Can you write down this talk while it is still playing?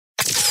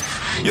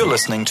You're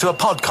listening to a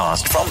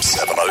podcast from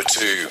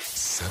 702.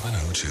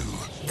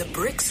 702. The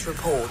BRICS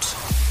Report.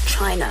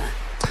 China.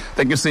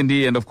 Thank you,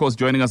 Cindy. And of course,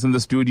 joining us in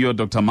the studio,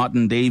 Dr.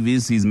 Martin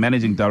Davies. He's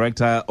Managing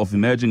Director of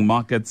Emerging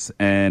Markets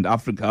and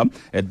Africa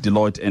at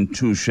Deloitte &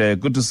 Touche.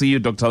 Good to see you,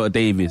 Dr.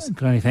 Davies.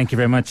 Thank you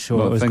very much. It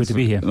was good to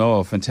be here.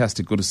 Oh,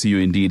 fantastic. Good to see you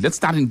indeed. Let's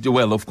start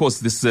of course,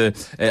 this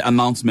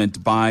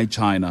announcement by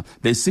China.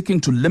 They're seeking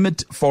to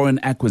limit foreign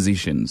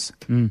acquisitions.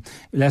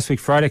 Last week,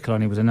 Friday,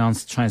 Kalani, was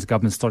announced China's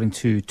government starting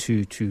to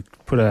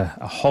put a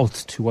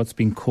halt to what's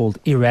being called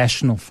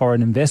irrational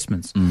foreign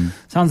investments.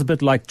 Sounds a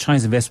bit like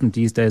China's investment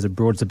these days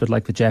abroad. It's a bit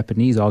like the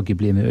Japanese,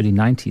 arguably, in the early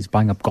 90s,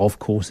 buying up golf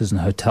courses and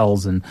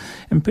hotels and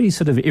pretty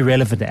sort of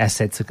irrelevant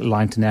assets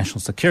aligned to national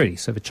security.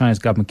 So the Chinese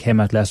government came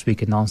out last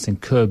week announcing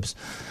curbs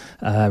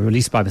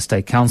released by the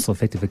State Council,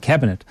 effectively the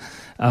cabinet,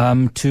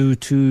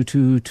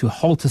 to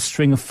halt a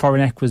string of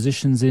foreign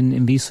acquisitions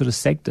in these sort of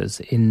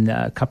sectors. In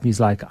companies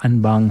like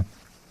Anbang,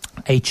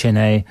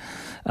 HNA,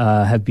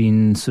 have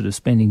been sort of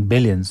spending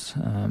billions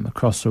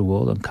across the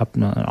world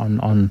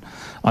on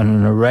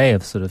an array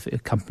of sort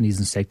of companies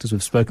and sectors.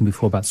 We've spoken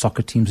before about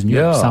soccer teams in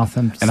Europe,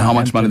 Southampton, and how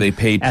much money they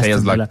pay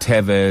players like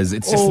Tevez.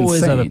 It's just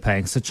always insane.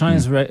 overpaying. So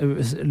China's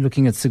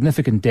looking at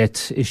significant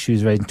debt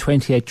issues, raising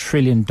 $28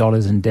 trillion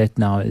in debt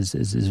now is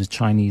the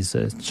Chinese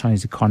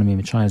economy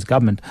and the Chinese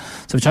government.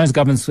 So the Chinese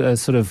government's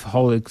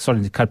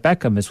starting to cut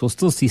back on this. We'll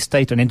still see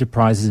state-owned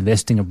enterprises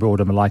investing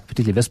abroad and the like,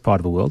 particularly this part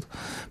of the world,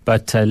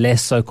 but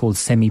less so-called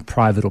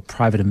semi-private or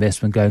private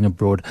investment going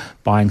abroad,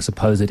 buying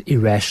supposed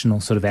irrational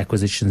sort of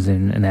acquisitions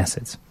in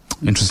assets.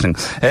 Interesting.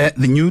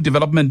 The new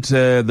development,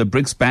 the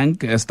BRICS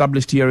Bank,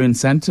 established here in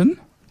Sandton.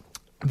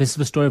 This is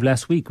the story of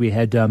last week. We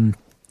had,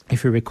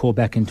 if you recall,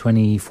 back in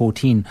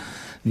 2014,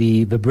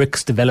 the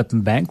BRICS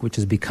Development Bank, which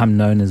has become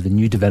known as the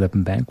New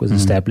Development Bank, was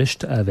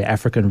established. The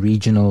African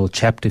regional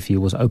chapter, if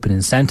you was open in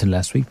Sandton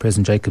last week.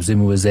 President Jacob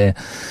Zuma was there,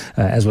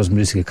 as was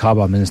Malusi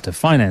Gigaba, Minister of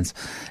Finance,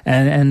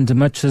 and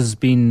much has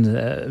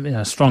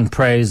been strong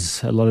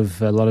praise, a lot of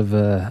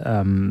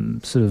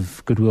sort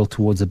of goodwill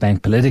towards the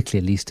bank politically,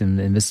 at least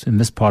in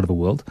this part of the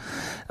world.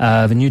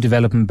 The New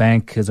Development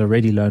Bank has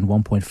already loaned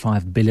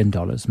 $1.5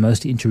 billion,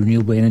 mostly into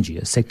renewable energy,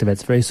 a sector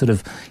that's very sort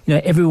of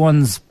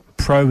everyone's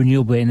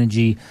pro-renewable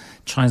energy.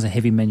 China's a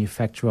heavy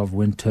manufacturer of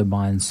wind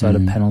turbines, solar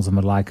panels and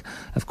the like.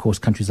 Of course,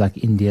 countries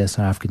like India,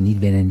 South Africa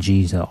need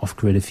energy, so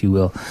off-grid, if you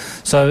will.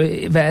 So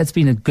that's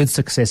been a good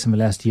success in the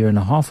last year and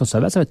a half or so.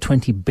 That's about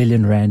 20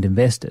 billion rand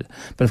invested.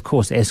 But of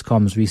course,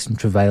 Eskom's recent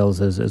travails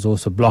has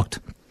also blocked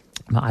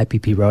the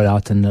IPP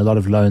rollout, and a lot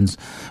of loans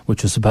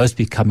which were supposed to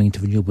be coming into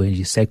the renewable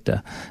energy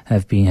sector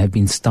have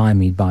been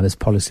stymied by this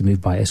policy move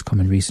by Eskom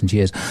in recent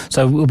years.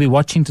 So we'll be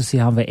watching to see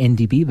how the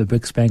NDB, the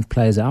BRICS Bank,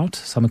 plays out.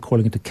 Some are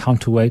calling it a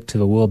counterweight to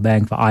the World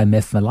Bank, the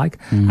IMF and the like.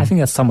 I think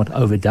that's somewhat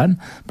overdone.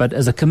 But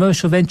as a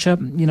commercial venture,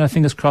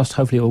 fingers crossed,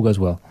 hopefully it all goes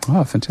well.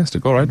 Oh,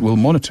 fantastic. All right, we'll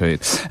monitor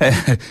it.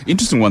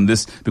 Interesting one,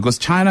 this, because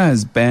China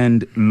has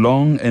banned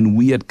long and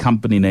weird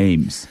company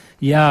names.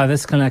 Yeah,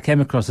 I came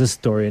across this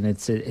story, and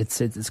it's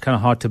kind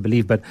of hard to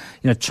believe, but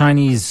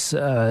Chinese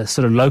sort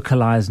of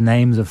localized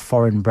names of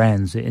foreign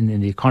brands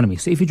in the economy.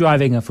 So if you're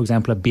driving, for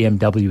example, a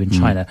BMW in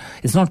China,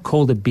 it's not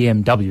called a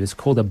BMW, it's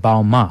called a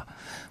Baoma,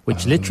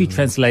 which literally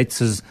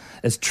translates as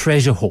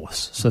treasure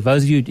horse. So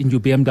those of you in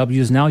your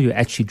BMWs now, you're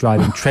actually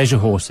driving treasure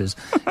horses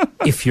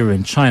if you're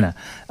in China.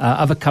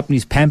 Other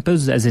companies,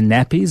 Pampers, as in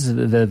nappies,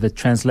 the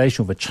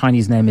translation of a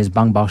Chinese name is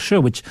Bang Bao Shi,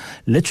 which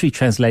literally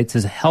translates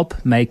as help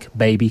make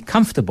baby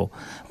comfortable,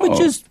 which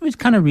is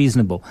kind of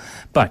reasonable.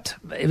 But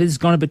it's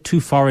gone a bit too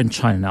far in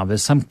China now.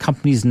 There's some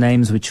companies'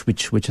 names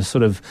which are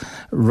sort of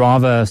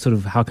rather sort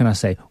of, how can I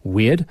say,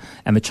 weird,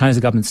 and the Chinese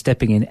government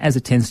stepping in, as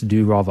it tends to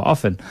do rather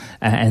often,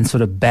 and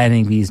sort of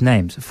banning these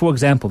names. For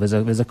example,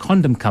 there's a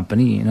condom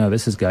company,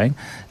 this is going,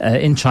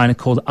 in China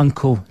called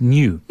Uncle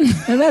New.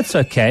 Now that's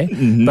okay,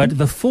 but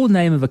the full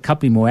name of a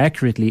company, more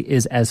accurately,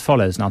 is as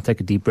follows. And I'll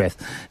take a deep breath.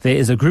 There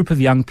is a group of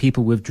young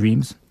people with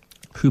dreams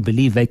who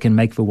believe they can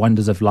make the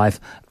wonders of life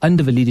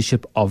under the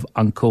leadership of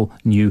Uncle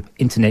New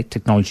Internet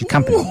Technology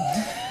Company.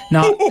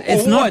 Now,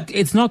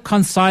 it's not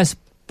concise,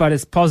 but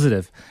it's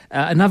positive.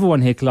 Another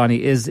one here,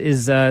 Kalani, is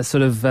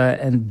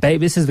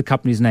this is the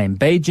company's name,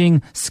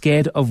 Beijing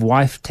Scared of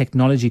Wife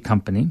Technology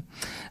Company,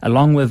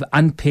 along with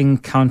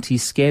Anping County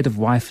Scared of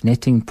Wife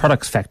Netting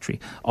Products Factory,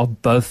 are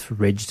both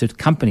registered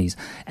companies.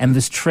 And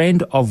this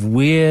trend of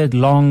weird,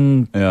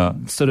 long,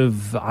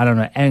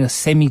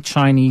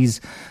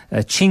 semi-Chinese,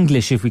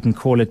 Chinglish, if we can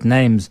call it,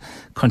 names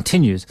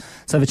continues.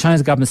 So the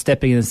Chinese government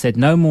stepping in and said,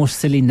 no more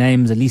silly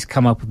names, at least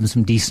come up with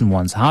some decent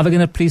ones. How are they going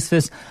to police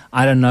this?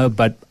 I don't know,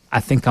 but I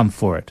think I'm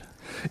for it.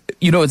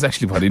 It's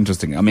actually quite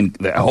interesting. I mean,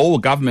 the whole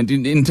government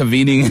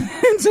intervening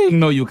and saying,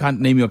 no, you can't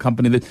name your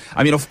company.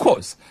 Of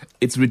course,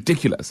 it's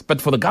ridiculous.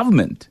 But for the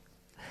government,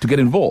 to get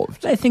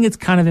involved? I think it's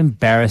kind of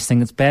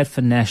embarrassing. It's bad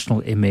for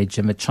national image,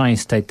 and the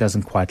Chinese state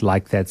doesn't quite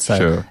like that. So,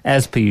 Sure.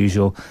 as per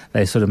usual,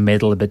 they sort of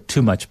meddle a bit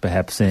too much,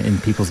 perhaps, in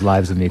people's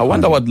lives and the I economy.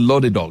 wonder what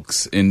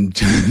Lodidox in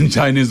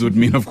Chinese would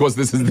mean. Of course,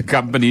 this is the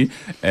company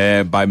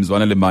by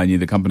Mzwana Lemanyi,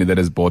 the company that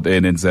has bought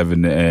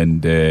ANN7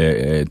 and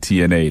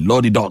TNA.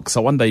 Lodidox. I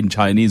wonder in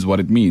Chinese what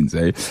it means.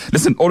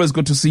 Listen, always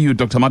good to see you,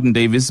 Dr. Martin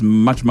Davis.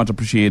 Much, much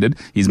appreciated.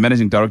 He's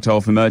Managing Director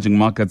of Emerging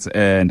Markets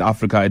and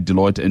Africa at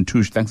Deloitte and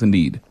Touche. Thanks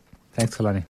indeed. Thanks, Kalani.